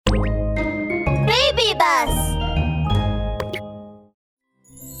bus.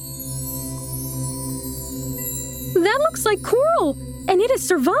 That looks like coral, and it has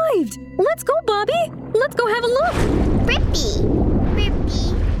survived. Let's go, Bobby. Let's go have a look. Rippy.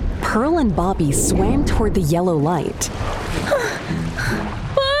 Pearl and Bobby swam toward the yellow light.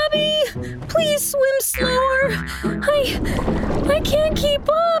 Bobby, please swim slower. I can't keep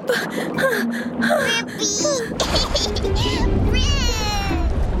up.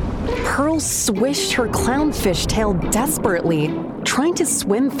 Pearl swished her clownfish tail desperately, trying to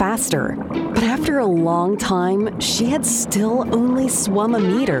swim faster. But after a long time, she had still only swum a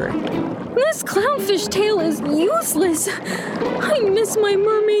meter. This clownfish tail is useless. I miss my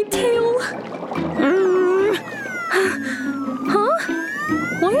mermaid tail. Huh?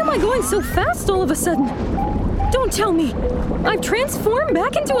 Why am I going so fast all of a sudden? Don't tell me. I've transformed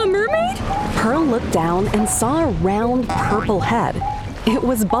back into a mermaid? Pearl looked down and saw a round purple head. It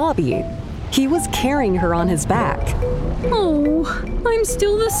was Bobby. He was carrying her on his back. Oh, I'm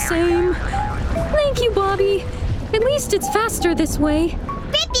still the same. Thank you, Bobby. At least it's faster this way.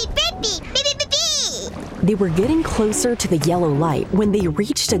 They were getting closer to the yellow light when they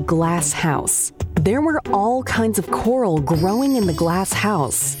reached a glass house. There were all kinds of coral growing in the glass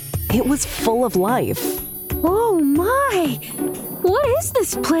house. It was full of life. Oh my! What is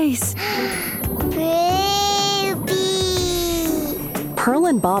this place? Pearl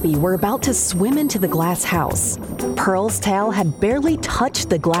and Bobby were about to swim into the glass house. Pearl's tail had barely touched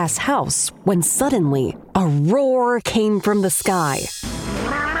the glass house when suddenly a roar came from the sky.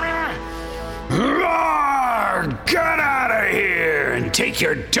 Roar! Get out of here and take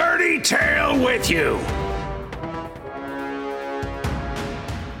your dirty tail with you!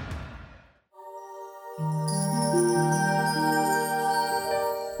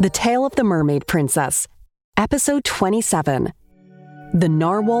 The Tale of the Mermaid Princess, Episode 27, The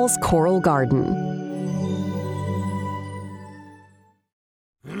Narwhal's Coral Garden.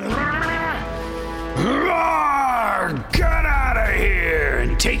 Roar! Get out of here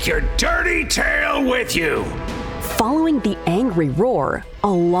and take your dirty tail with you! Following the angry roar, a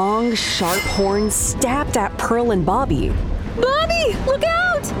long, sharp horn stabbed at Pearl and Bobby. Bobby, look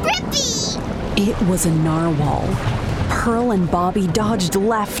out! Rippy! It was a narwhal. Pearl and Bobby dodged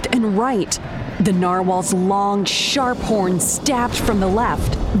left and right. The narwhal's long, sharp horn stabbed from the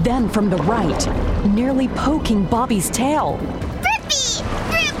left, then from the right, nearly poking Bobby's tail. Rippy!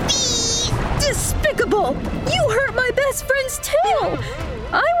 Despicable! You hurt my best friend's tail!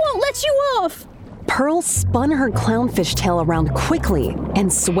 I won't let you off! Pearl spun her clownfish tail around quickly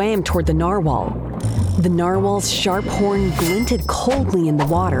and swam toward the narwhal. The narwhal's sharp horn glinted coldly in the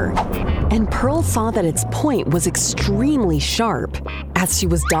water, and Pearl saw that its point was extremely sharp. As she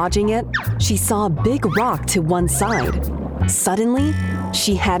was dodging it, she saw a big rock to one side. Suddenly,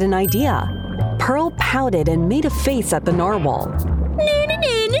 she had an idea. Pearl pouted and made a face at the narwhal.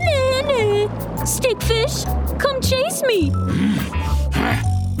 Stickfish, come chase me!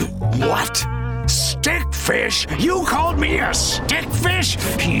 What? Stickfish? You called me a stickfish?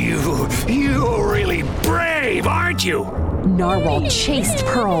 You're really brave, aren't you? Narwhal chased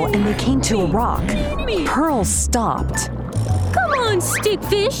Pearl and they came to a rock. Pearl stopped. Come on,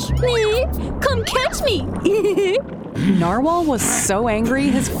 Stickfish! Come catch me! Narwhal was so angry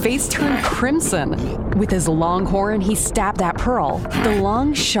his face turned crimson. With his long horn, he stabbed at Pearl. The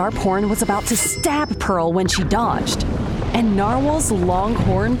long, sharp horn was about to stab Pearl when she dodged. And Narwhal's long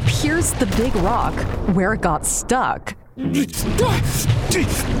horn pierced the big rock, where it got stuck.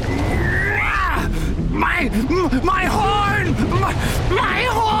 My horn! My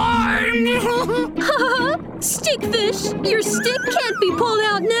horn! Stickfish, your stick can't be pulled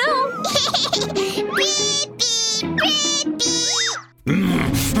out now!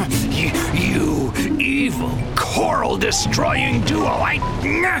 You evil coral-destroying duo!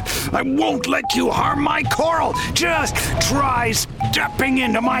 I won't let you harm my coral! Just try stepping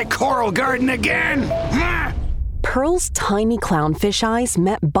into my coral garden again! Pearl's tiny clownfish eyes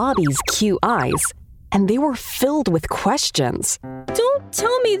met Bobby's cute eyes, and they were filled with questions. Don't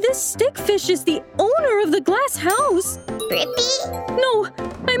tell me this stickfish is the owner of the glass house! Rippy? No,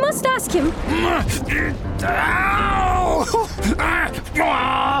 I must ask him. Ow!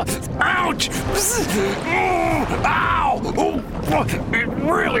 Ouch! Ow! It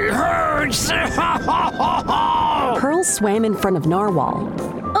really hurts! Pearl swam in front of Narwhal.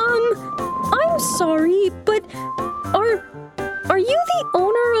 I'm sorry, but are you the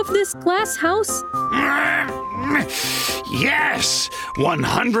owner of this glass house? Yes,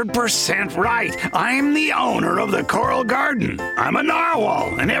 100% right. I'm the owner of the Coral Garden. I'm a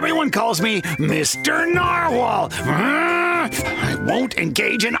narwhal, and everyone calls me Mr. Narwhal. I won't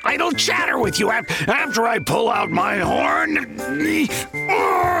engage in idle chatter with you. After I pull out my horn,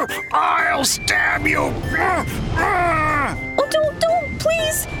 I'll stab you. Oh, don't,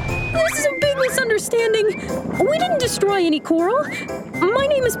 please! This is a big misunderstanding. We didn't destroy any coral. My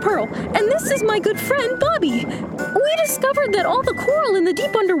name is Pearl, and this is my good friend, Bobby. We discovered that all the coral in the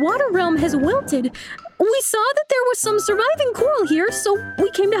deep underwater realm has wilted. We saw that there was some surviving coral here, so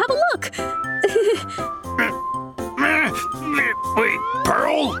we came to have a look. Wait,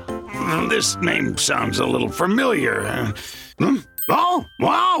 Pearl? This name sounds a little familiar. Oh,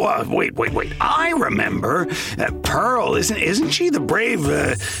 wow, wait. I remember. Pearl, isn't she the brave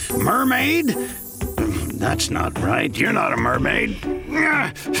mermaid? That's not right. You're not a mermaid.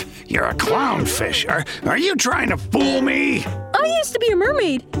 You're a clownfish. Are you trying to fool me? I used to be a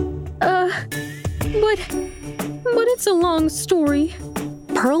mermaid. But it's a long story.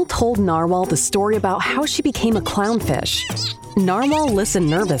 Pearl told Narwhal the story about how she became a clownfish. Narwhal listened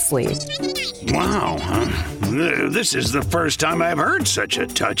nervously. Wow, this is the first time I've heard such a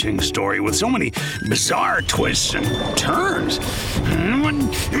touching story with so many bizarre twists and turns.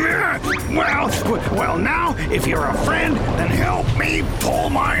 Well, now, if you're a friend, then help me pull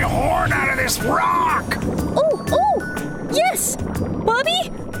my horn out of this rock. Oh, yes! Bobby,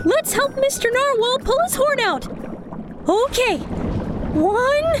 let's help Mr. Narwhal pull his horn out. Okay,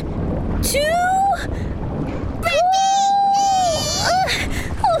 1, 2...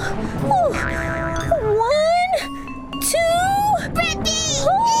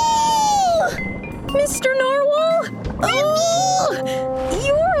 Mr. Narwhal? Oh,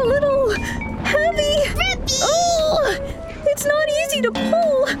 you're a little heavy. Oh, it's not easy to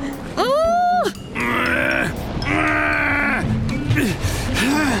pull. Oh.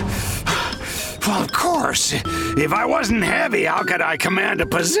 Well, of course. If I wasn't heavy, how could I command a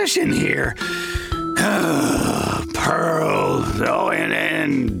position here? Pearl. Oh,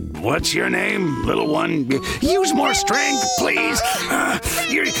 and what's your name, little one? Use more strength, please.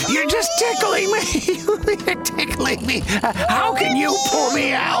 You're just tickling me. You're tickling me. How can you pull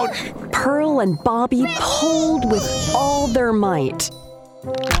me out? Pearl and Bobby pulled with all their might.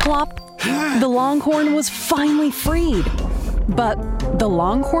 Plop! The longhorn was finally freed. But the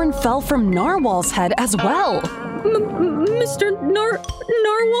longhorn fell from Narwhal's head as well. Mr.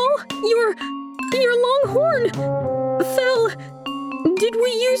 Narwhal, your long horn fell. Did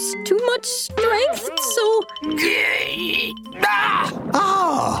we use too much strength?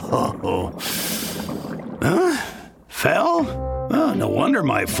 Fell? Oh, no wonder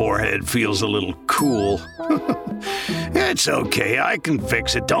my forehead feels a little cool. It's okay, I can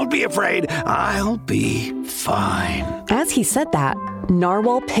fix it. Don't be afraid. I'll be fine. As he said that,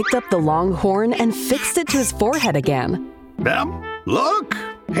 Narwhal picked up the longhorn and fixed it to his forehead again. Look,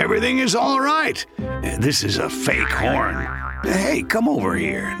 everything is all right. This is a fake horn. Hey, come over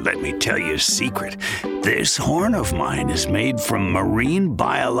here. Let me tell you a secret. This horn of mine is made from marine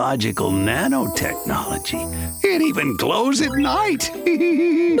biological nanotechnology. It even glows at night.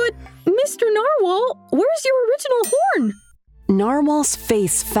 But, Mr. Narwhal, where's your original horn? Narwhal's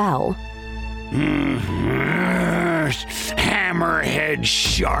face fell. Hammerhead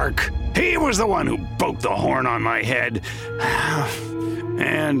shark. He was the one who broke the horn on my head.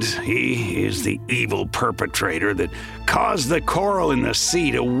 And he is the evil perpetrator that caused the coral in the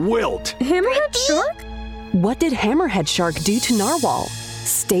sea to wilt. Hammerhead shark? What did Hammerhead shark do to Narwhal?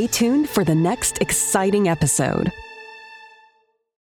 Stay tuned for the next exciting episode.